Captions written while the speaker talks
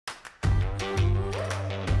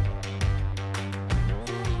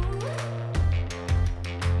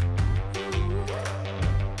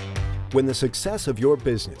When the success of your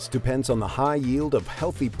business depends on the high yield of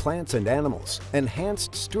healthy plants and animals,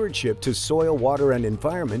 enhanced stewardship to soil, water, and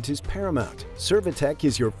environment is paramount. ServiTech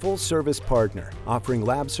is your full-service partner, offering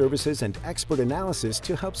lab services and expert analysis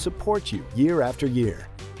to help support you year after year.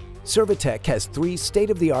 ServiTech has 3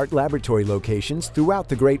 state-of-the-art laboratory locations throughout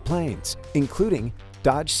the Great Plains, including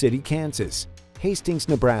Dodge City, Kansas, Hastings,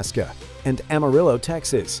 Nebraska, and Amarillo,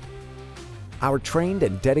 Texas. Our trained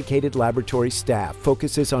and dedicated laboratory staff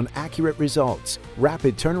focuses on accurate results,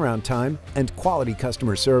 rapid turnaround time, and quality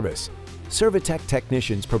customer service. ServiTech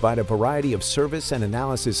technicians provide a variety of service and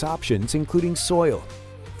analysis options including soil,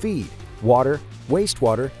 feed, water,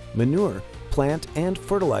 wastewater, manure, plant, and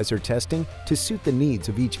fertilizer testing to suit the needs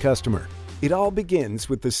of each customer. It all begins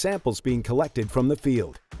with the samples being collected from the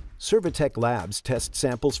field. ServiTech labs test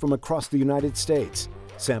samples from across the United States.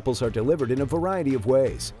 Samples are delivered in a variety of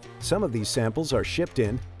ways. Some of these samples are shipped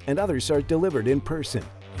in, and others are delivered in person.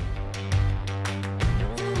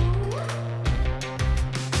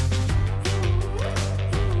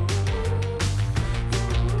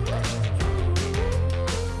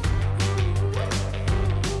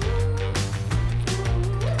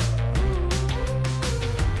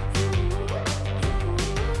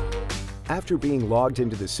 After being logged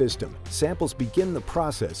into the system, samples begin the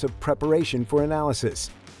process of preparation for analysis.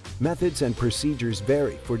 Methods and procedures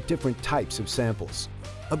vary for different types of samples.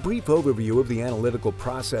 A brief overview of the analytical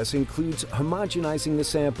process includes homogenizing the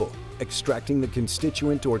sample, extracting the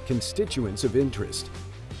constituent or constituents of interest,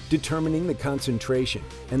 determining the concentration,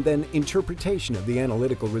 and then interpretation of the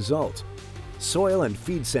analytical result. Soil and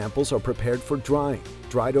feed samples are prepared for drying,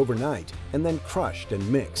 dried overnight, and then crushed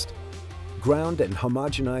and mixed. Ground and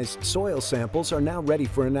homogenized soil samples are now ready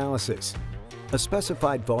for analysis. A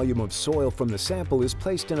specified volume of soil from the sample is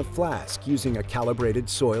placed in a flask using a calibrated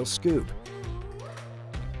soil scoop.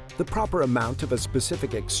 The proper amount of a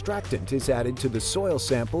specific extractant is added to the soil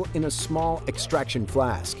sample in a small extraction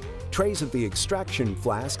flask. Trays of the extraction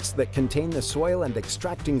flasks that contain the soil and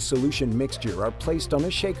extracting solution mixture are placed on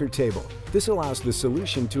a shaker table. This allows the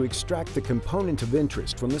solution to extract the component of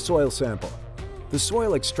interest from the soil sample. The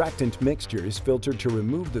soil extractant mixture is filtered to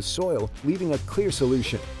remove the soil, leaving a clear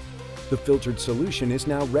solution. The filtered solution is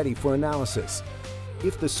now ready for analysis.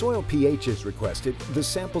 If the soil pH is requested, the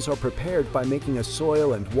samples are prepared by making a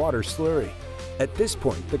soil and water slurry. At this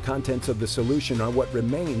point, the contents of the solution are what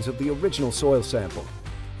remains of the original soil sample.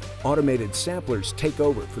 Automated samplers take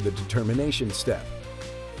over for the determination step.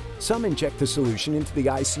 Some inject the solution into the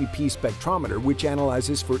ICP spectrometer, which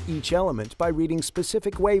analyzes for each element by reading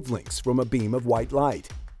specific wavelengths from a beam of white light.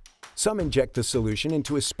 Some inject the solution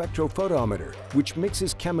into a spectrophotometer, which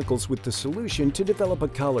mixes chemicals with the solution to develop a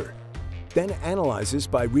color, then analyzes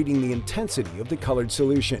by reading the intensity of the colored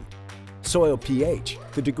solution. Soil pH,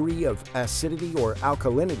 the degree of acidity or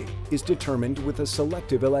alkalinity, is determined with a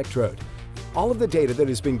selective electrode. All of the data that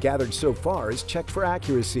has been gathered so far is checked for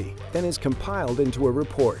accuracy, then is compiled into a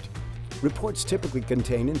report. Reports typically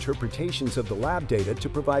contain interpretations of the lab data to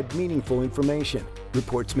provide meaningful information.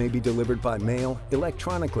 Reports may be delivered by mail,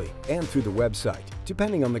 electronically, and through the website,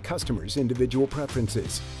 depending on the customer's individual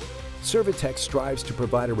preferences. ServiTech strives to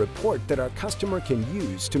provide a report that our customer can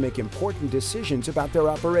use to make important decisions about their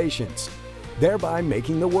operations, thereby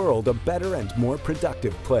making the world a better and more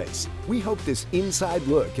productive place. We hope this inside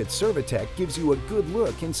look at ServiTech gives you a good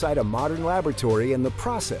look inside a modern laboratory and the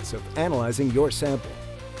process of analyzing your sample.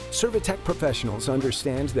 ServiTech professionals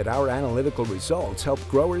understand that our analytical results help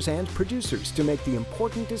growers and producers to make the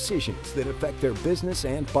important decisions that affect their business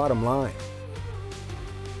and bottom line.